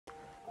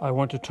I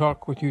want to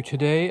talk with you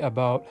today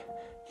about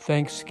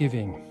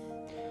Thanksgiving.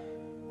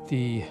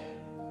 The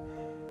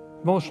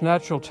most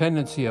natural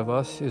tendency of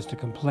us is to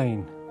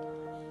complain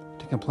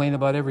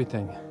about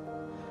everything.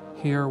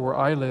 Here where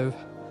I live,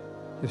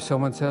 if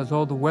someone says,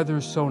 "Oh, the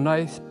weather's so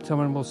nice,"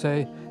 someone will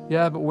say,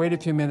 "Yeah, but wait a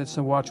few minutes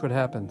and watch what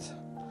happens,"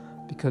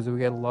 because we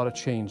get a lot of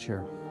change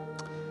here.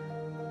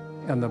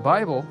 In the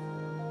Bible,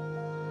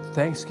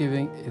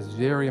 Thanksgiving is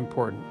very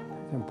important.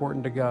 It's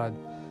important to God.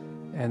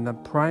 And the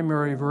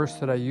primary verse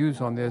that I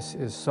use on this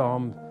is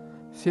Psalm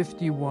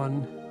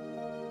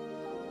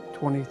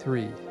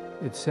 51:23.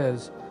 It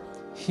says,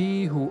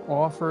 "He who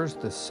offers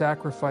the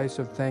sacrifice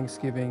of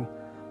thanksgiving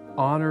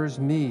honors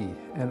me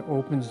and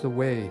opens the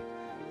way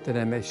that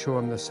I may show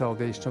him the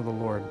salvation of the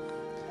Lord."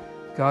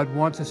 God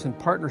wants us in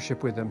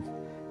partnership with him,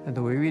 and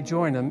the way we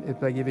join him is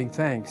by giving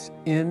thanks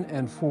in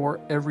and for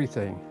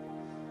everything.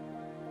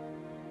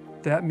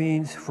 That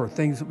means for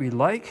things that we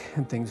like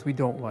and things we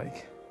don't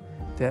like.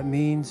 That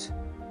means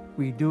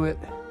we do it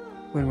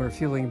when we're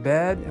feeling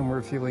bad and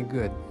we're feeling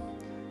good,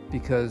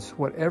 because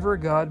whatever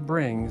God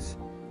brings,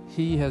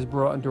 he has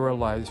brought into our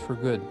lives for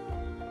good.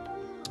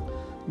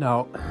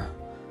 Now,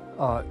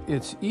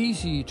 it's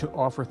easy to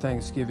offer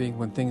thanksgiving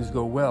when things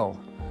go well,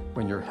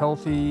 when you're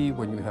healthy,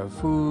 when you have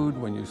food,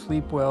 when you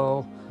sleep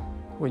well,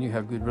 when you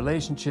have good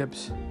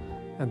relationships,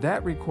 and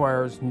that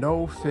requires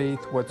no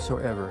faith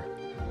whatsoever.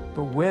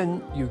 But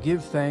when you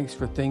give thanks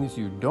for things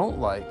you don't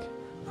like,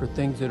 for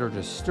things that are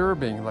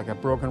disturbing, like a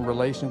broken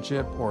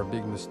relationship or a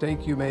big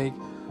mistake you make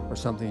or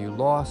something you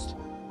lost,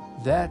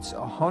 that's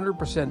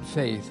 100%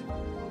 faith,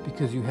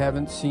 because you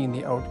haven't seen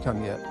the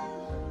outcome yet.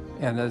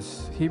 And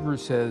as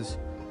Hebrews says,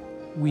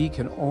 we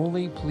can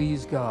only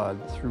please God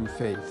through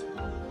faith.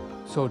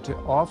 So to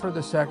offer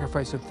the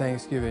sacrifice of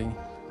thanksgiving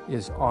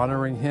is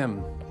honoring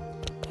him.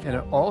 And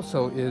it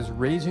also is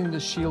raising the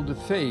shield of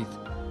faith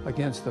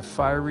against the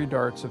fiery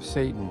darts of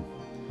Satan.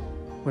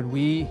 When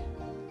we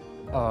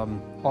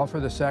offer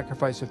the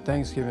sacrifice of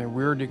thanksgiving,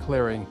 we're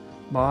declaring,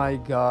 my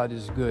God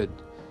is good.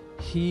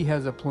 He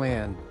has a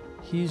plan.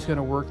 He's going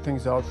to work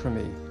things out for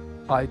me.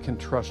 I can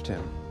trust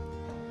him.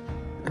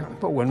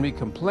 But when we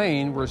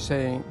complain, we're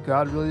saying,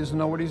 God really doesn't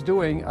know what he's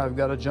doing. I've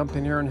got to jump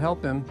in here and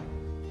help him.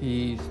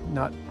 He's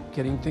not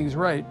getting things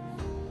right.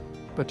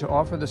 But to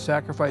offer the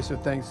sacrifice of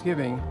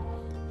thanksgiving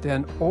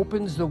then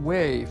opens the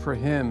way for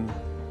him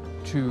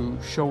to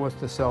show us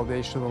the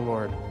salvation of the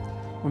Lord.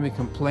 When we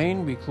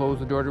complain, we close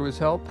the door to his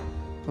help.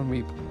 When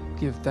we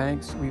give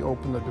thanks, we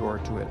open the door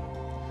to it.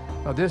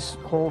 Now, this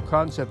whole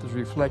concept is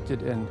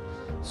reflected in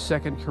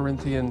 2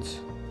 Corinthians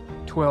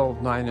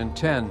 12:9 and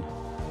 10,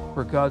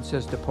 where God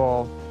says to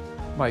Paul,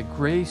 "My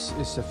grace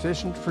is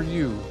sufficient for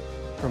you,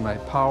 for my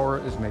power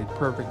is made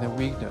perfect in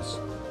weakness."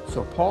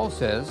 So Paul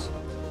says,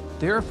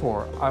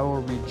 "Therefore I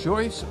will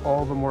rejoice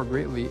all the more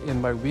greatly in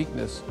my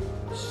weakness,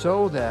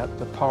 so that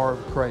the power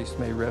of Christ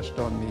may rest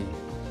on me."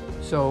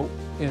 So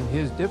in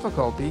his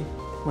difficulty,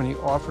 when he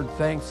offered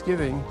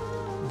thanksgiving,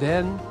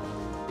 then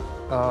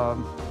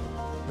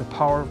the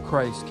power of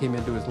Christ came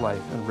into his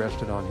life and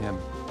rested on him.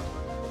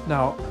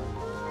 Now,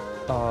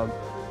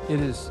 it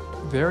is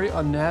very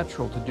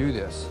unnatural to do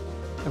this,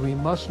 and we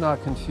must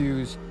not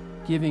confuse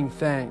giving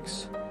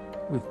thanks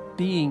with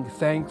being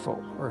thankful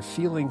or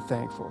feeling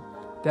thankful.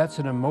 That's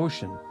an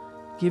emotion.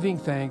 Giving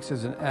thanks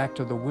is an act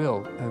of the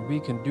will, and we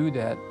can do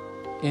that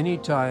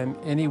anytime,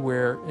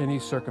 anywhere, any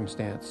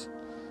circumstance.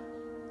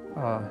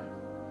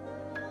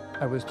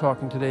 I was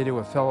talking today to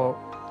a fellow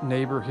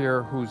neighbor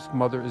here whose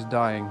mother is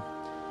dying,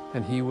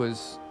 and he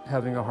was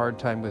having a hard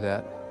time with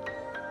that.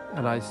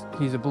 And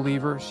he's a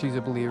believer, she's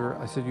a believer.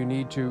 I said, you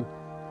need to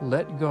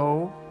let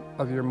go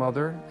of your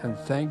mother and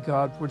thank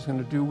God for what he's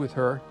going to do with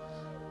her,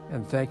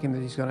 and thank him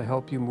that he's going to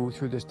help you move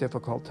through this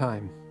difficult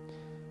time.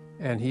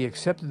 And he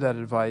accepted that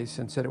advice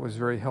and said it was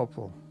very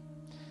helpful.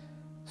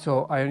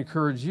 So I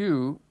encourage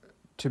you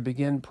to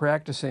begin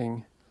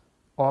practicing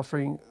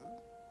offering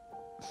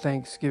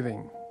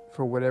thanksgiving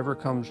for whatever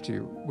comes to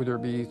you, whether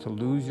it be to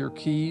lose your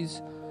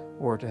keys,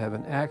 or to have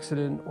an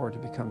accident, or to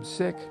become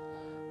sick,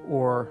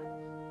 or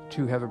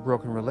to have a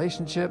broken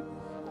relationship,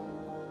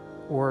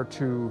 or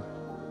to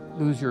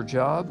lose your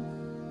job.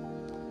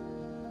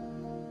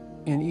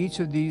 In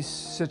each of these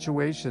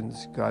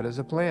situations, God has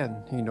a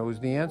plan. He knows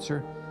the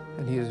answer,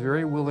 and he is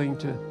very willing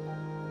to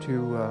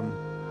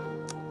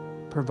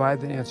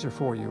provide the answer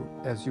for you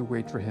as you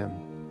wait for him.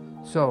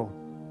 So,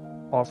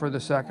 offer the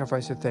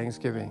sacrifice of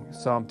thanksgiving.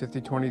 Psalm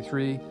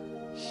 50:23,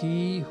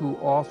 he who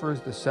offers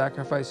the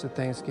sacrifice of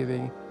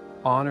thanksgiving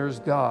honors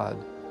God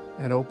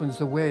and opens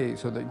the way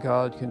so that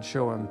God can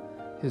show him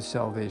his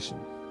salvation.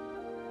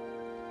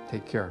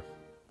 Take care.